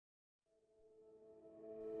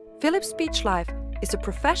Philips SpeechLive is a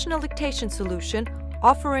professional dictation solution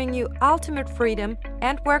offering you ultimate freedom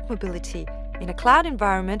and work mobility in a cloud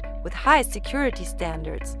environment with high security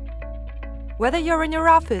standards. Whether you're in your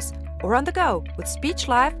office or on the go, with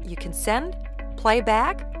SpeechLive you can send, play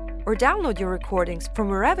back, or download your recordings from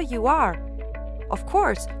wherever you are. Of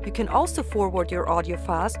course, you can also forward your audio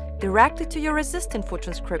files directly to your assistant for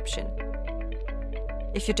transcription.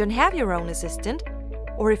 If you don't have your own assistant,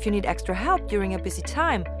 or if you need extra help during a busy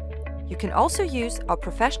time, you can also use our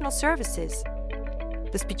professional services.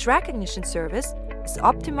 The speech recognition service is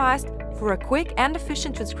optimized for a quick and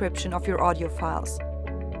efficient transcription of your audio files.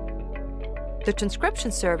 The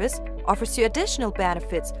transcription service offers you additional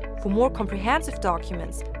benefits for more comprehensive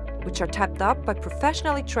documents, which are typed up by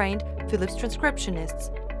professionally trained Philips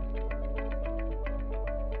transcriptionists.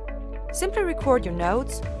 Simply record your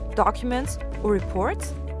notes, documents, or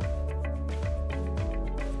reports.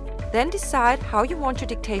 Then decide how you want your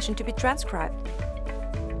dictation to be transcribed.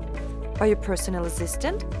 By your personal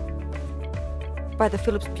assistant, by the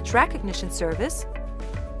Philips speech recognition service,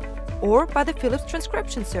 or by the Philips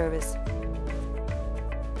transcription service.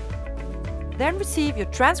 Then receive your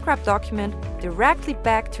transcribed document directly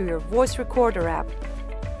back to your voice recorder app.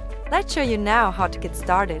 Let's show you now how to get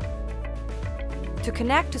started. To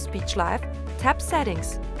connect to SpeechLive, tap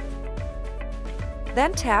Settings.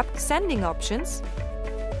 Then tap Sending Options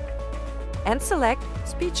and select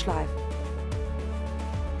SpeechLive.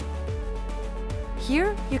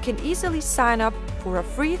 Here you can easily sign up for a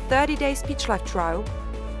free 30-day SpeechLive trial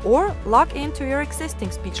or log into your existing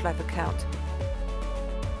SpeechLive account.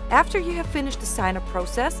 After you have finished the sign-up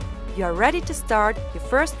process, you are ready to start your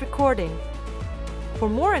first recording. For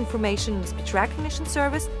more information on the speech recognition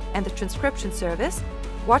service and the transcription service,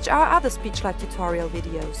 watch our other SpeechLive tutorial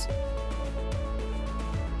videos.